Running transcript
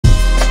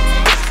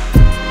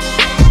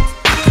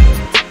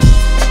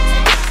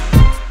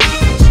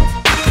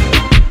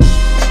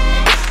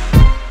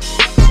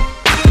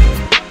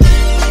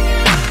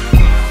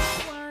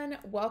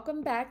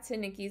welcome back to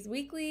Nicki's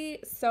Weekly.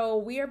 So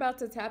we are about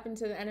to tap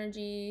into the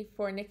energy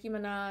for Nicki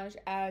Minaj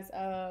as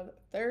of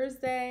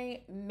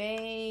Thursday,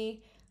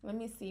 let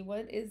me see,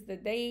 what is the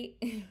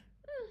date?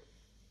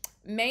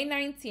 May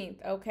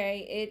 19th,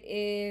 okay? It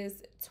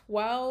is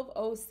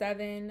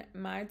 12:07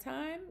 my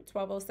time,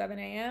 12:07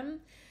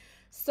 a.m.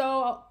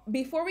 So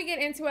before we get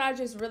into it, I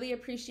just really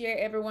appreciate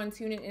everyone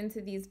tuning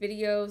into these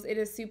videos. It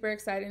is super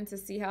exciting to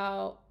see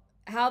how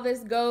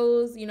this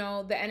goes,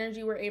 the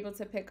energy we're able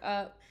to pick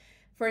up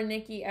for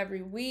Nicki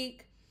every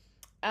week.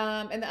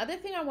 And the other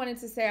thing I wanted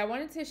to say, I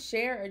wanted to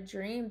share a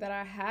dream that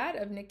I had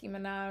of Nicki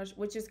Minaj,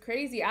 which is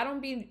crazy. I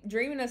don't be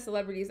dreaming of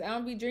celebrities. I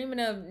don't be dreaming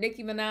of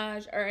Nicki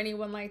Minaj or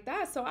anyone like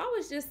that. So I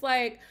was just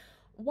like,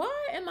 why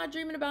am I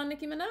dreaming about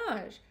Nicki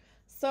Minaj?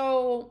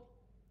 So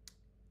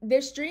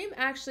this dream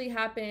actually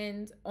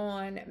happened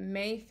on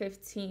May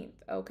 15th,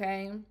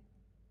 okay?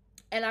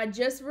 And I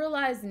just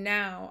realized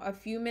now, a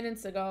few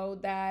minutes ago,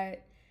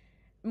 that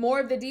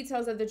more of the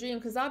details of the dream,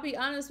 because I'll be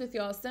honest with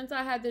y'all, since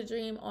I had the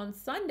dream on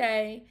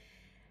Sunday,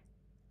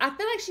 I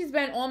feel like she's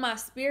been on my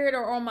spirit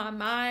or on my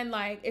mind.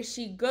 Like, is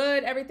she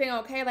good? Everything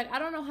okay? Like, I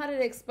don't know how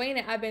to explain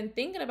it. I've been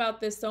thinking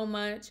about this so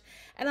much.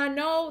 And I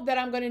know that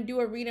I'm going to do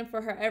a reading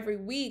for her every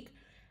week.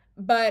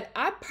 But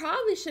I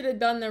probably should have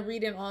done the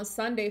reading on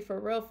Sunday for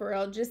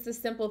real. Just the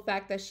simple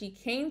fact that she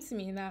came to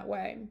me in that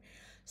way.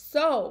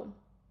 So,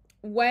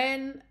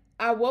 when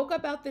I woke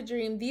up out the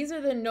dream, these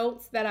are the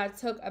notes that I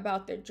took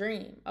about the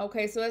dream.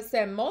 Okay, so it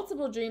said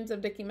multiple dreams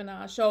of Nicki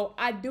Minaj. So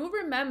I do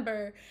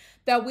remember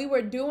that we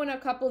were doing a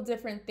couple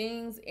different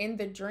things in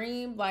the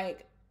dream,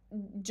 like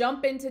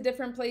jump into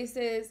different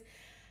places.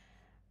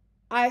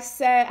 I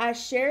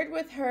shared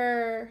with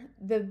her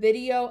the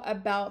video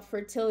about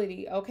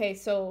fertility. Okay,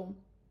 so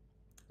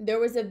there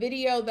was a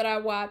video that I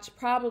watched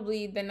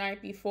probably the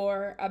night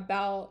before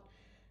about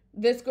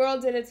this girl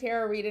did a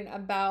tarot reading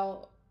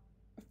about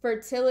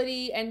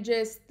fertility and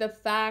just the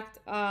fact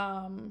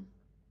that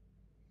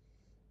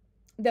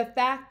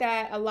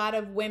a lot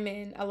of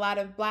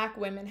black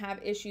women have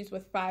issues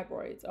with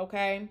fibroids,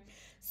 okay?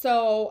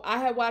 So I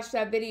had watched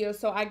that video,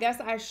 so I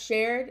guess I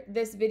shared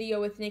this video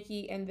with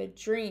Nicki in the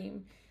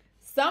dream.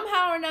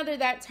 Somehow or another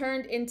that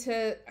turned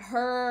into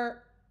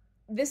her,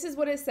 this is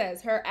what it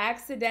says, her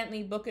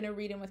accidentally booking a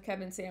reading with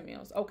Kevin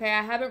Samuels, okay?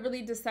 I haven't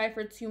really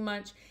deciphered too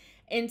much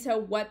into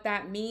what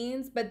that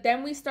means, but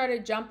then we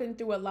started jumping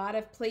through a lot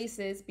of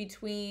places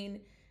between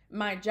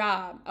my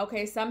job,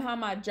 okay? Somehow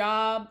my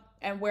job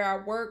and where I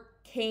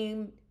work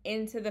came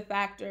into the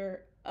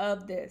factor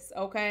of this,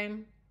 okay?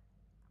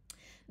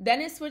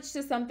 Then it switched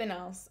to something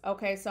else,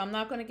 okay? So I'm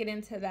not going to get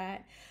into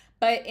that.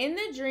 But in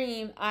the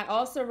dream, I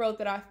also wrote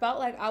that I felt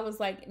like I was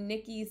like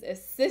Nicki's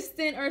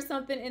assistant or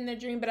something in the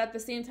dream, but at the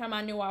same time,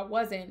 I knew I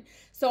wasn't.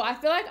 So I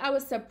feel like I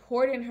was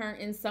supporting her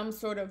in some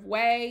sort of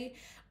way,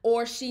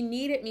 or she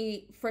needed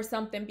me for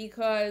something,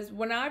 because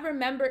when I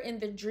remember in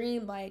the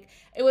dream, like,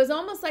 it was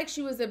almost like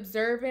she was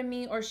observing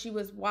me or she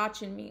was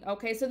watching me,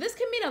 okay? So this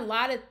can mean a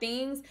lot of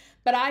things,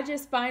 but I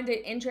just find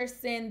it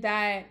interesting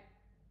that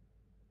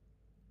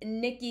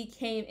Nicki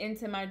came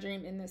into my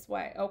dream in this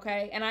way,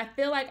 okay? And I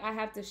feel like I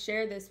have to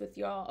share this with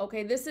y'all,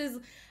 okay?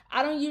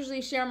 I don't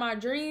usually share my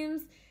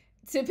dreams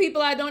to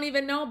people I don't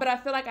even know, but I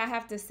feel like I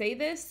have to say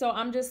this, so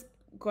I'm just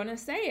gonna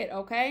say it,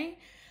 okay?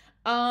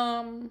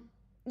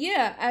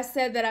 Yeah, I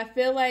said that I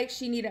feel like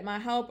she needed my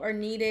help or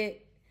needed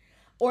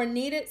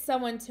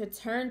someone to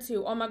turn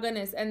to. Oh my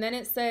goodness. And then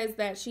it says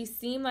that she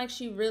seemed like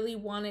she really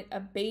wanted a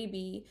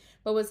baby,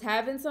 but was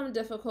having some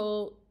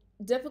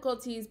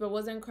difficulties, but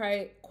wasn't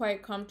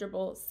quite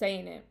comfortable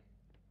saying it.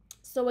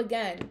 So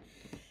again,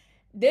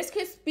 this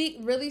could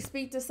really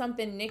speak to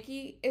something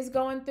Nicki is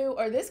going through,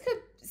 or this could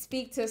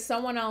speak to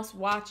someone else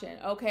watching,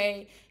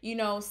 okay?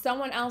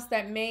 Someone else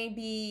that may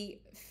be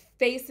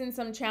facing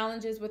some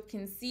challenges with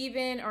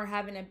conceiving or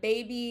having a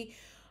baby,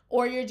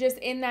 or you're just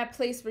in that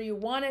place where you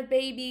want a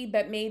baby,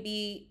 but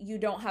maybe you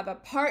don't have a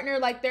partner.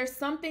 Like, there's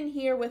something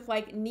here with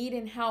like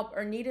needing help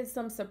or needed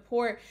some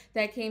support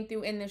that came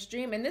through in this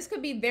dream. And this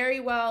could be very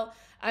well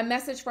a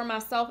message for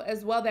myself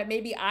as well, that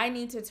maybe I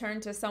need to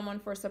turn to someone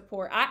for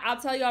support.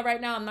 I'll tell y'all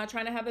right now, I'm not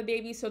trying to have a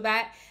baby, so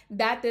that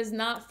does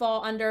not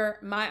fall under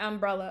my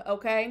umbrella,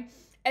 okay?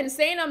 And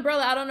saying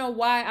umbrella, I don't know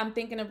why I'm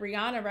thinking of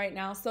Rihanna right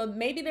now. So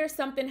maybe there's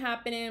something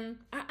happening.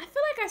 I feel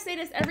like I say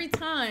this every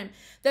time,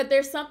 that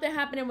there's something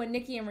happening with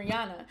Nicki and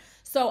Rihanna.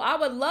 So I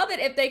would love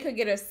it if they could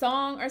get a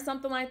song or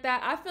something like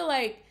that. I feel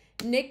like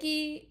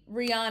Nicki,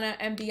 Rihanna,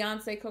 and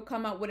Beyonce could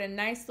come up with a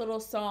nice little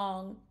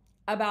song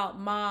about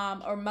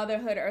mom or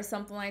motherhood or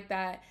something like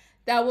that.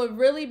 That would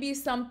really be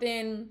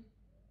something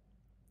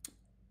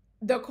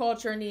the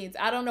culture needs.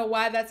 I don't know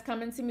why that's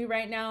coming to me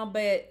right now,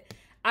 but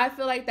I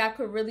feel like that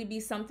could really be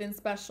something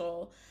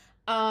special.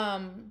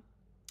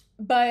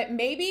 But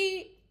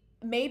maybe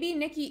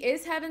Nicki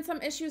is having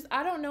some issues.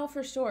 I don't know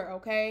for sure,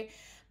 okay?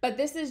 But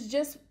this is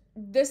just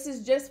this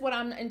is just what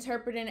I'm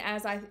interpreting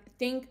as I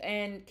think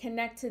and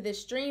connect to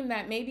this dream,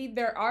 that maybe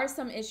there are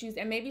some issues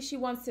and maybe she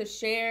wants to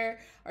share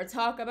or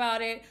talk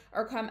about it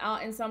or come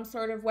out in some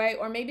sort of way,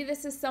 or maybe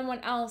this is someone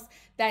else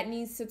that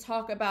needs to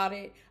talk about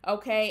it,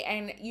 okay,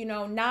 and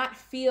not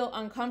feel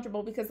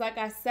uncomfortable, because like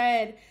I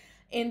said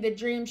in the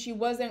dream, she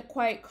wasn't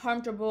quite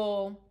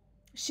comfortable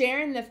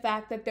sharing the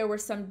fact that there were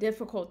some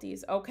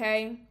difficulties,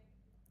 okay?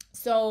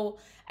 So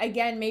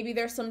again, maybe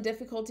there's some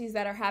difficulties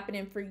that are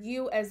happening for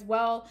you as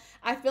well.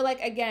 I feel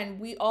like, again,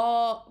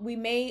 we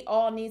may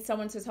all need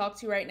someone to talk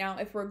to right now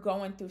if we're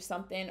going through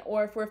something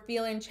or if we're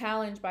feeling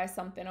challenged by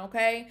something,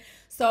 okay?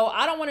 So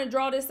I don't want to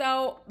draw this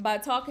out by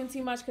talking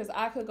too much because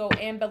I could go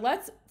in, but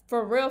let's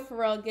for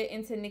real get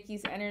into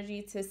Nicki's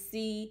energy to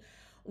see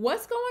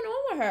what's going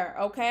on with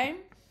her, okay?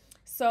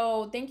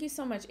 So thank you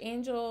so much,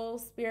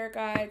 angels, spirit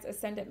guides,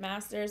 ascended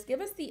masters.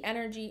 Give us the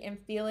energy and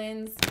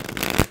feelings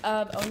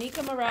of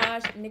Onika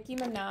Maraj, Nicki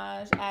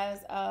Minaj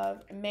as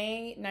of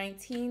May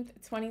 19th,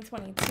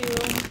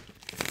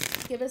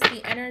 2022. Give us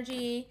the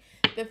energy,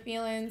 the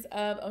feelings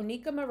of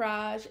Onika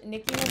Maraj,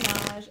 Nicki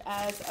Minaj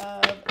as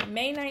of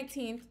May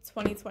 19th,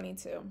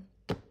 2022.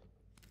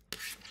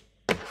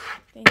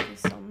 Thank you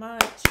so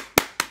much.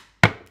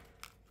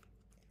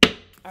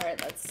 All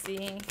right, let's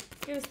see.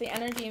 Give us the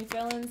energy and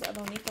feelings of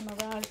Onika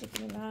Maraj,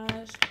 Nicki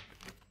Minaj.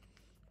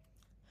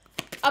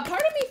 A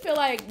part of me feel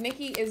like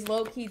Nicki is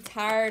low-key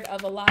tired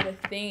of a lot of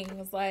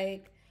things.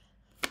 Like,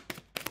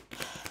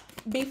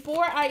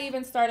 before I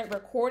even started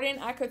recording,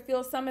 I could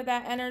feel some of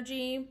that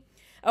energy.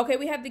 Okay,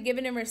 we have the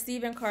giving and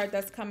receiving card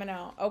that's coming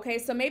out. Okay,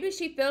 so maybe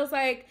she feels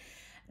like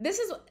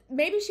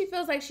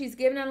she's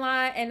giving a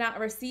lot and not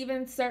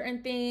receiving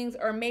certain things,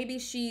 or maybe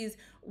she's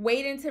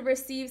waiting to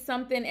receive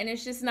something and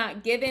it's just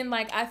not given.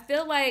 Like, I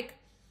feel like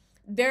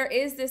there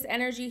is this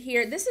energy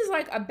here. This is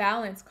like a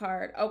balance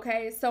card,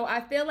 okay? So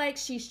I feel like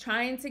she's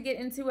trying to get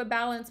into a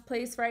balanced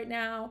place right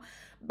now,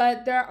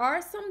 but there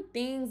are some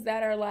things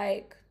that are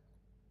like,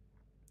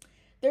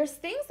 there's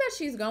things that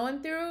she's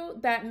going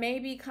through that may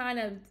be kind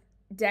of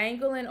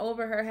dangling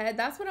over her head.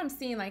 That's what I'm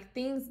seeing, like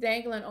things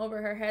dangling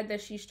over her head that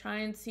she's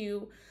trying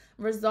to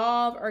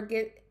resolve or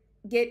get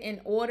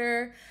in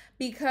order,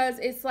 because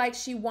it's like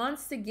she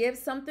wants to give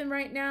something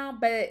right now,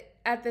 but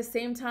at the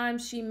same time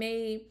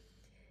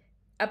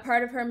a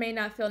part of her may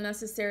not feel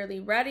necessarily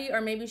ready,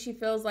 or maybe she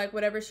feels like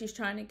whatever she's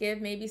trying to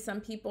give, maybe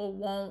some people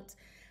won't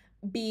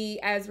be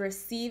as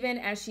receiving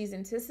as she's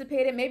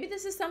anticipated. Maybe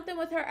this is something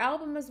with her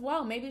album as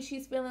well. Maybe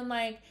she's feeling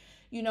like,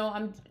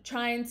 I'm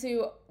trying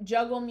to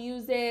juggle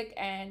music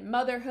and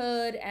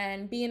motherhood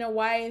and being a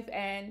wife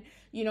and,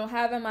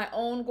 having my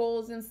own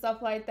goals and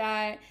stuff like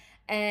that.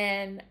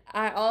 And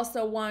I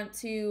also want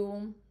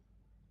to,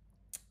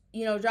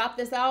 drop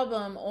this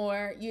album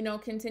or,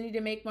 continue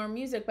to make more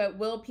music, but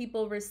will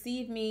people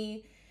receive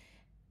me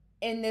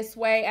in this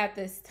way at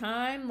this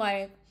time?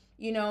 Like,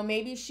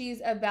 maybe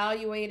she's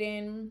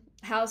evaluating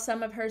how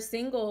some of her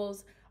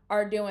singles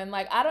are doing.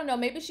 Like, I don't know,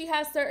 maybe she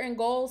has certain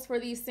goals for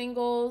these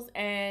singles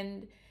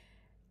and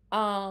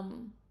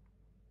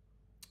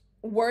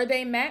were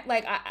they met?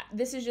 Like,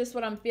 this is just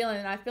what I'm feeling.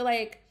 And I feel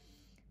like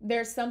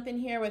there's something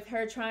here with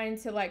her trying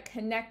to like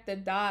connect the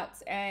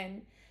dots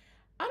and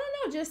I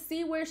don't know, just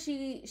see where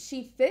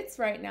she fits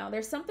right now.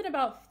 There's something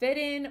about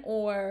fitting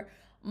or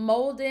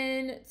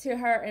molding to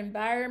her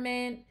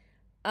environment.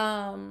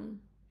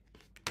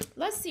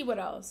 Let's see what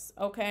else,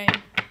 okay?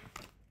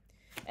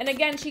 And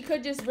again, she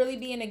could just really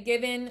be in a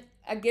given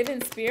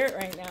spirit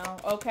right now,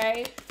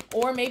 okay?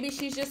 Or maybe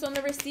she's just on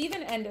the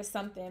receiving end of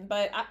something.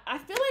 But I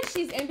feel like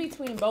she's in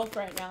between both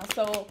right now.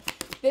 So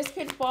this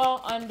could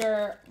fall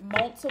under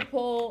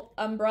multiple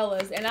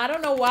umbrellas. And I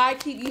don't know why I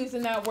keep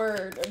using that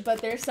word,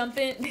 but there's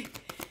something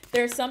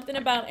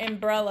about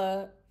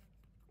umbrella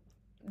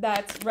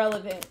that's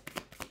relevant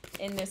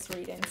in this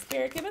reading.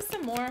 Spirit, give us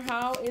some more.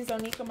 How is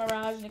Onika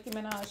Maraj, Nicki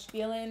Minaj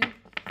feeling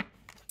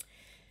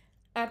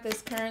at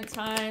this current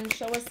time?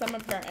 Show us some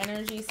of her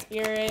energy,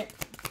 Spirit.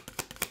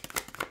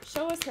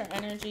 Show us her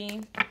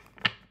energy.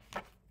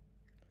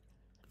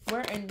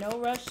 We're in no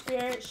rush,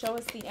 Spirit. Show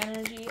us the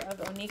energy of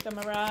Onika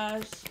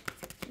Maraj,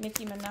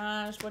 Nicki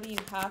Minaj. What do you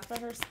have for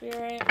her,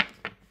 Spirit?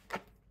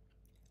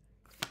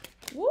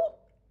 Whoop.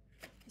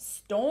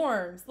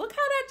 Storms. Look how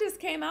that just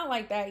came out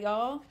like that,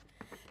 y'all.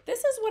 This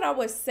is what I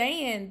was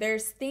saying.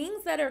 There's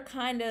things that are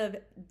kind of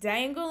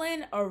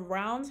dangling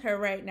around her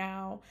right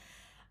now,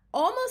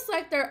 almost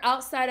like they're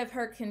outside of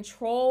her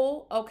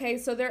control, okay?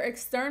 So they're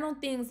external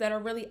things that are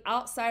really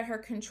outside her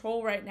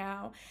control right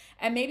now.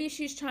 And maybe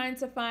she's trying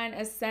to find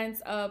a sense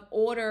of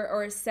order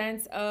or a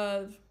sense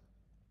of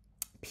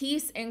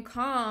peace and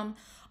calm,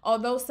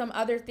 although some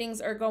other things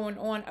are going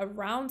on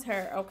around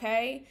her,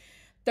 okay?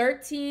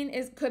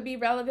 13 could be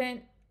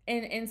relevant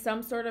in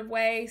some sort of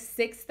way.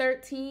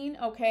 613,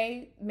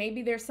 okay?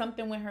 Maybe there's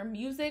something with her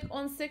music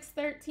on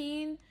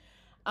 613.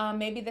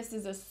 Maybe this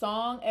is a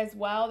song as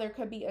well. There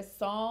could be a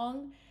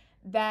song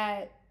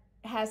that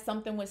has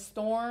something with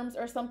storms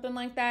or something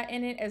like that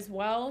in it as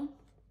well.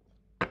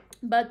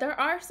 But there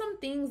are some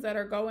things that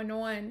are going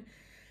on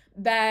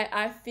that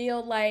I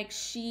feel like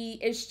she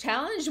is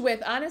challenged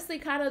with. Honestly,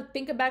 kind of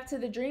thinking back to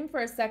the dream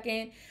for a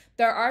second,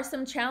 there are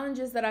some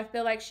challenges that I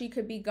feel like she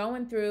could be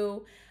going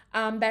through,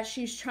 that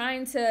she's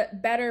trying to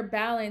better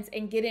balance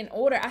and get in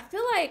order. I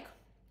feel like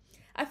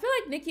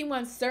Nicki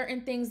wants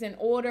certain things in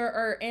order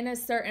or in a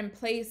certain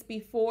place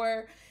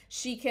before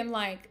she can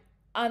like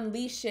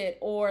unleash it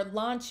or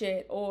launch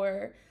it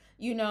or,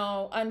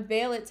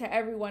 unveil it to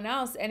everyone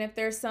else. And if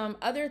there's some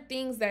other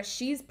things that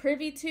she's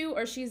privy to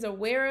or she's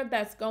aware of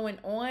that's going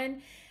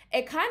on,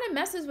 it kind of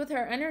messes with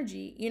her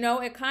energy.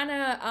 It kind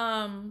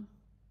of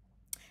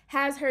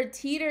has her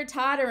teeter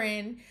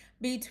tottering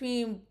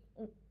between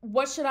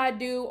what should I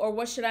do or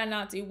what should I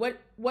not do?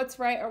 What's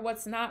right or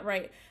what's not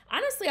right?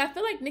 Honestly, I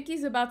feel like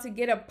Nicki's about to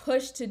get a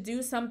push to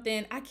do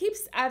something.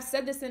 I've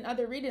said this in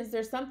other readings.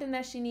 There's something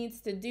that she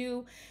needs to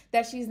do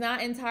that she's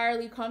not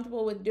entirely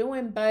comfortable with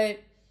doing, but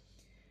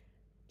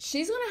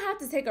she's going to have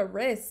to take a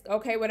risk,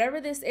 okay? Whatever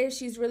this is,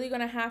 she's really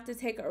going to have to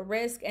take a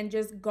risk and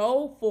just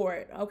go for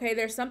it, okay?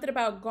 There's something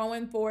about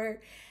going for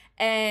it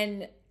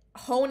and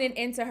honing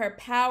into her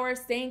power,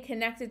 staying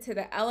connected to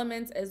the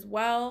elements as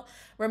well,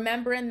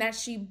 remembering that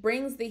she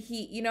brings the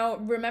heat,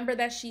 remember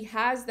that she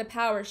has the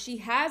power, she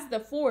has the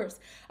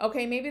force,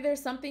 okay? Maybe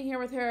there's something here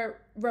with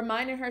her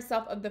reminding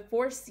herself of the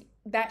force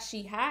that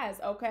she has,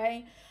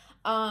 okay?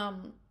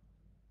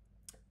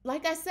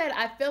 Like I said,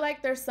 I feel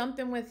like there's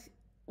something with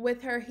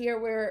her here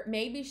where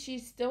maybe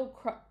she's still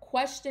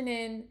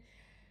questioning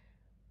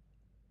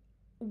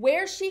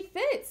where she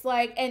fits,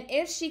 like, and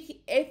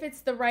if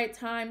it's the right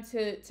time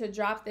to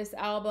drop this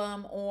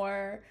album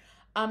or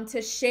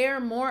to share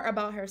more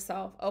about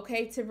herself,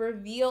 okay, to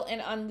reveal and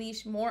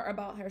unleash more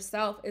about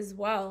herself as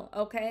well,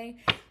 okay?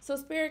 So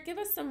Spirit, give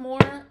us some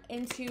more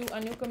into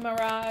Nicki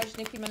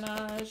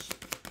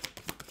Minaj.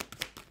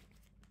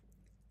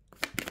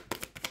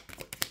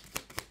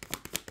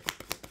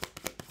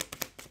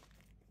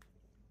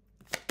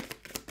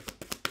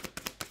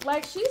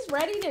 Like, she's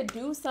ready to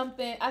do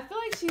something. I feel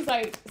like she's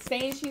like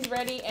saying she's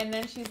ready and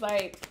then she's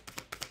like,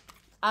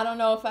 I don't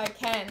know if I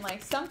can,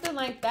 like something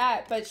like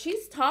that. But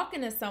she's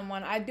talking to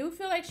someone. I do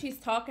feel like she's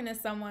talking to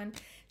someone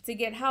to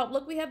get help.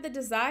 Look, we have the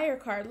Desire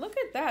card. Look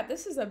at that.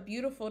 This is a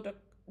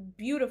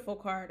beautiful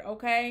card,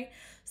 okay?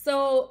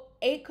 So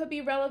 8 could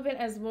be relevant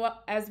as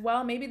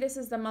well. Maybe this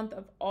is the month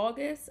of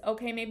August,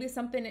 okay? Maybe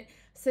something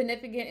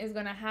significant is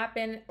going to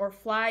happen or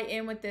fly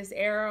in with this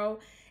arrow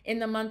in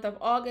the month of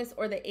August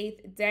or the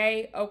 8th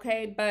day,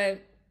 okay?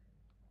 But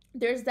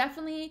there's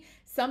definitely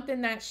something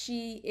that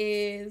she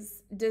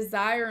is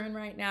desiring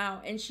right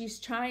now, and she's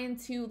trying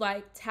to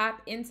like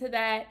tap into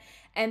that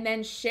and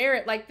then share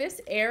it. Like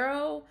this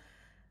arrow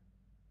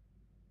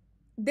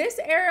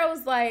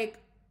is like,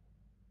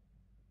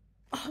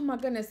 oh my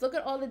goodness, look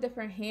at all the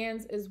different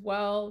hands as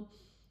well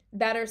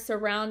that are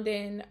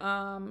surrounding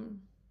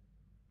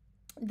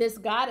this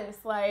goddess.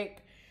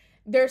 Like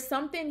there's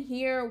something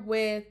here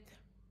with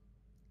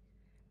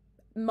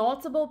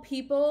multiple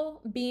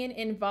people being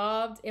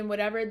involved in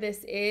whatever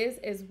this is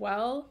as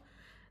well.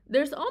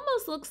 There's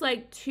almost looks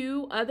like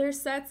 2 other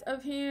sets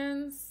of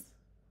hands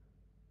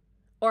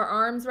or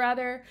arms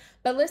rather.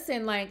 But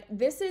listen, like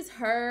this is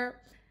her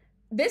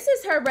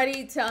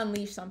ready to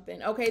unleash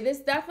something, okay?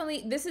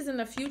 This is in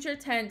the future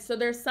tense, so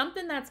there's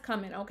something that's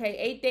coming, okay?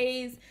 8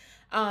 days,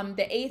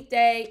 the 8th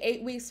day,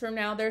 8 weeks from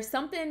now, there's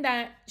something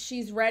that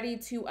she's ready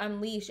to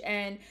unleash.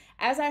 And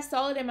as I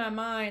saw it in my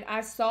mind,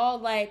 I saw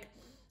like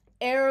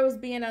arrows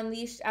being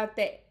unleashed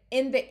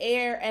in the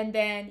air and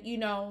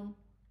then,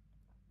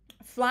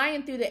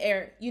 flying through the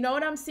air. You know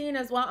what I'm seeing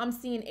as well? I'm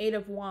seeing 8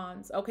 of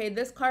Wands. Okay,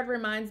 this card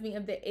reminds me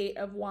of the 8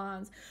 of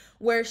Wands,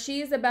 where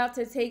she's about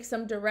to take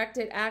some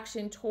directed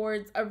action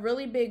towards a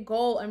really big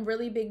goal and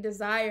really big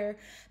desire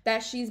that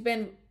she's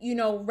been,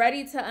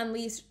 ready to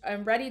unleash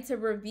and ready to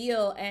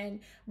reveal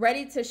and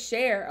ready to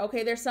share.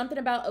 Okay, there's something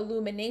about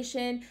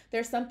illumination.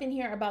 There's something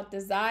here about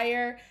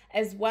desire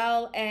as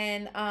well,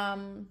 and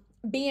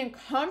being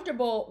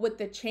comfortable with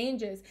the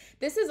changes.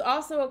 This is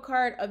also a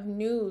card of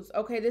news,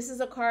 okay? This is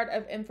a card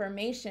of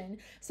information.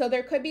 So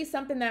there could be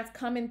something that's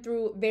coming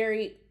through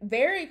very,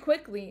 very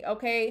quickly,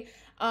 okay?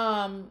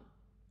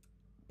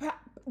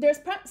 There's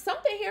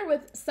something here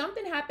with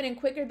something happening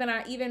quicker than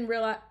I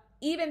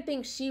even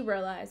think she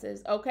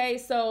realizes, okay?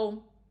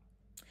 So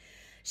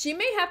she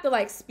may have to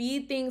like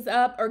speed things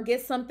up or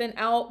get something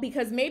out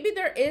because maybe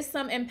there is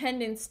some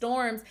impending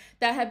storms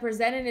that have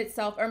presented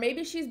itself, or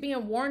maybe she's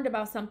being warned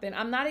about something.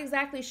 I'm not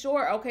exactly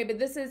sure, okay? But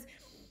this is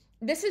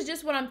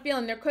just what I'm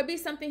feeling. There could be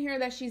something here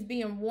that she's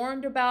being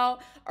warned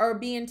about or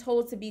being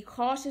told to be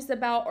cautious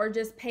about or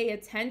just pay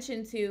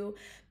attention to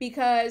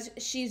because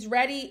she's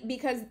ready,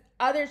 because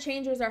other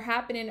changes are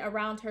happening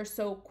around her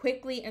so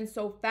quickly and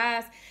so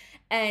fast.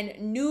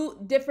 And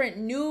different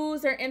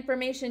news or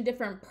information,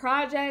 different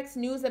projects,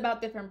 news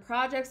about different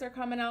projects are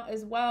coming out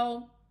as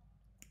well.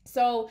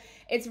 So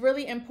it's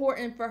really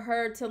important for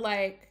her to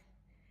like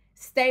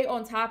stay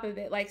on top of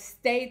it, like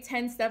stay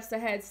 10 steps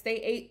ahead, stay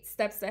 8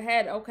 steps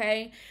ahead,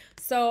 okay?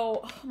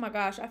 So, oh my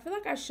gosh, I feel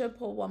like I should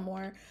pull one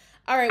more.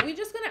 All right, we're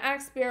just going to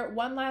ask Spirit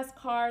one last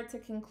card to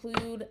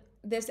conclude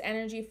this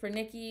energy for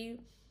Nicki.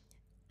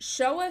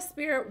 Show us,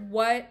 Spirit,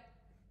 what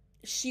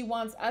she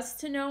wants us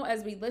to know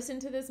as we listen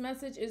to this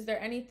message. Is there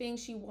anything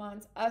she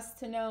wants us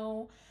to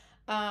know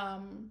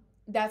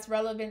that's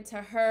relevant to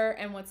her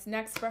and what's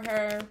next for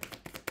her?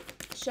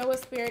 Show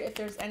us, Spirit, if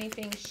there's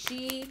anything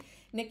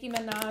Nicki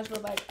Minaj,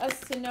 would like us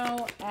to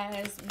know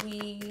as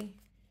we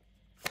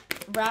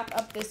wrap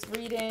up this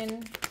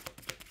reading.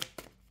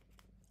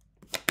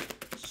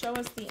 Show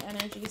us the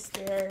energy,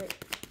 Spirit.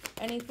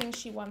 Anything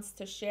she wants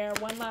to share.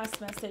 One last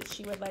message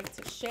she would like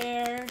to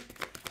share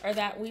or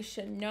that we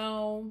should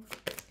know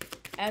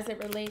as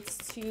it relates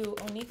to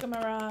Nicki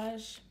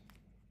Minaj.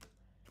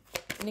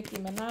 Nicki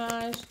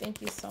Minaj,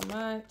 thank you so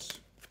much.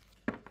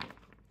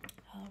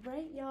 All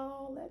right,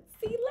 y'all. Let's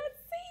see.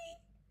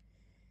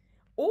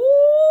 Ooh.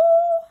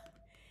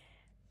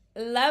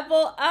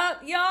 Level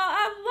up, y'all.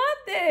 I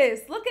love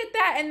this. Look at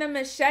that. And the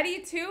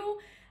machete, too.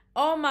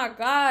 Oh, my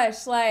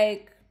gosh.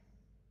 Like,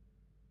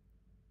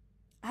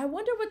 I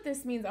wonder what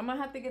this means. I'm going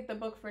to have to get the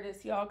book for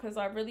this, y'all, because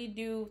I really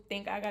do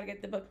think I got to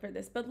get the book for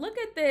this. But look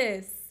at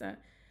this.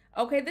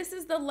 Okay, this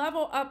is the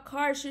level up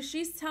card.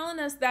 She's telling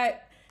us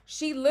that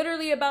she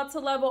literally about to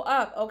level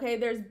up. Okay,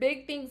 there's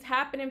big things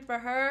happening for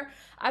her.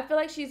 I feel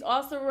like she's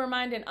also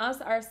reminding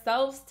us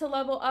ourselves to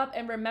level up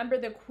and remember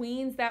the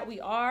queens that we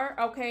are.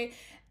 Okay,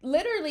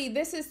 literally,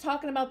 this is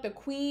talking about the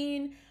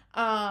queen.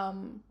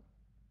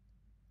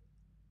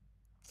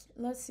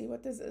 Let's see,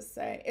 what does this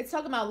say? It's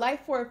talking about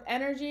life force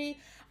energy.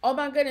 Oh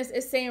my goodness,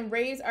 it's saying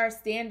raise our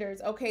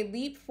standards. Okay,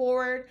 leap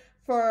forward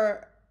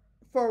for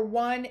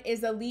one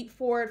is a leap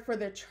forward for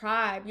the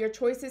tribe. Your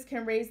choices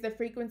can raise the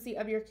frequency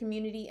of your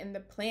community and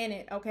the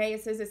planet. Okay,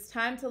 it says it's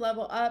time to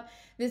level up.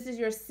 This is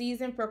your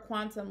season for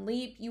quantum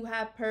leap. You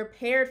have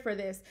prepared for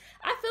this.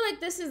 I feel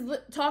like this is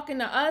talking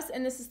to us,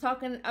 and this is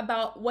talking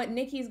about what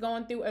Nicki's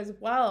going through as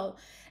well.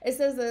 It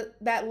says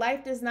that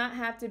life does not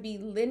have to be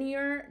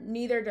linear,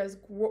 neither does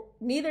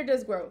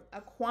growth.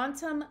 A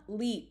quantum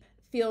leap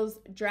feels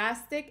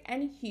drastic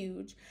and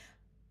huge,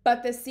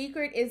 but the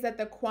secret is that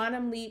the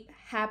quantum leap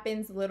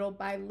happens little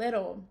by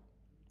little.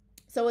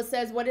 So it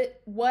says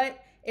what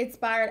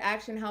inspired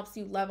action helps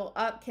you level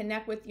up,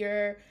 connect with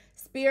your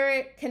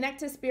spirit,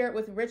 connect to spirit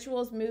with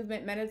rituals,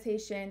 movement,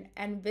 meditation,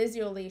 and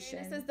visualization.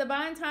 And it says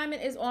divine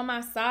timing is on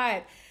my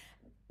side.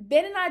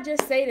 Didn't I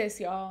just say this,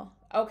 y'all?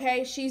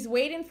 Okay, she's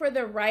waiting for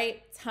the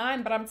right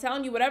time, but I'm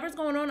telling you, whatever's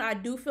going on, I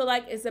do feel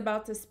like it's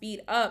about to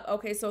speed up.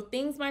 Okay, so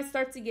things might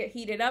start to get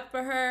heated up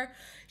for her.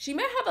 She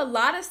might have a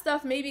lot of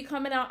stuff maybe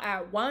coming out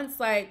at once.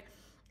 Like,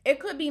 it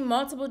could be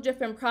multiple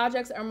different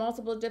projects or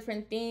multiple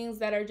different things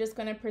that are just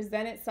going to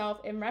present itself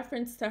in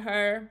reference to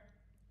her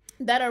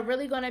that are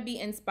really going to be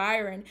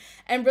inspiring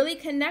and really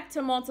connect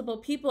to multiple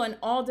people in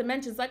all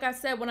dimensions. Like I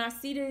said, when I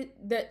see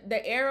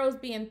the arrows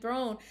being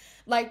thrown,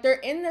 like they're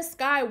in the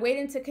sky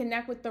waiting to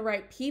connect with the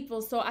right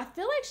people. So I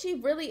feel like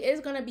she really is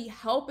going to be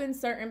helping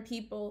certain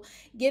people,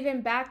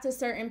 giving back to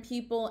certain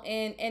people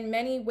in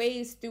many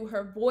ways, through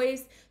her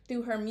voice,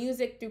 through her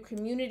music, through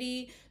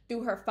community,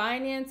 through her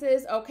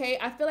finances. Okay,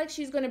 I feel like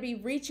she's going to be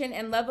reaching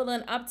and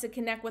leveling up to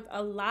connect with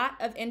a lot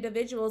of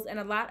individuals and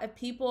a lot of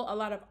people, a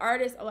lot of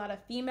artists, a lot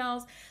of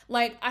females.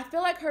 Like, I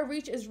feel like her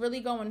reach is really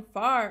going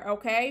far.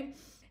 Okay,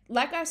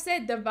 like I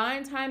said,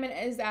 divine timing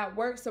is at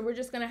work, so we're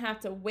just going to have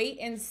to wait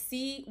and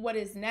see what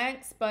is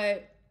next.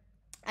 But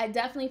I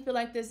definitely feel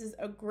like this is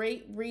a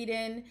great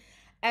reading,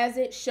 as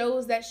it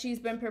shows that she's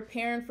been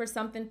preparing for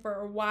something for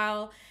a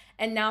while,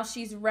 and now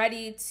she's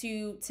ready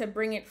to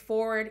bring it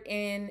forward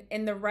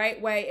in the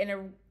right way,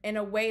 in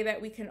a way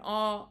that we can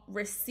all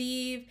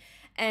receive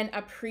and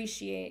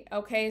appreciate.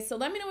 Okay, so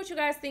let me know what you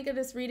guys think of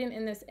this reading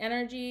in this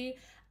energy.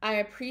 I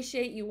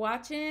appreciate you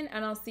watching,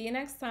 and I'll see you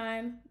next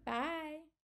time. Bye.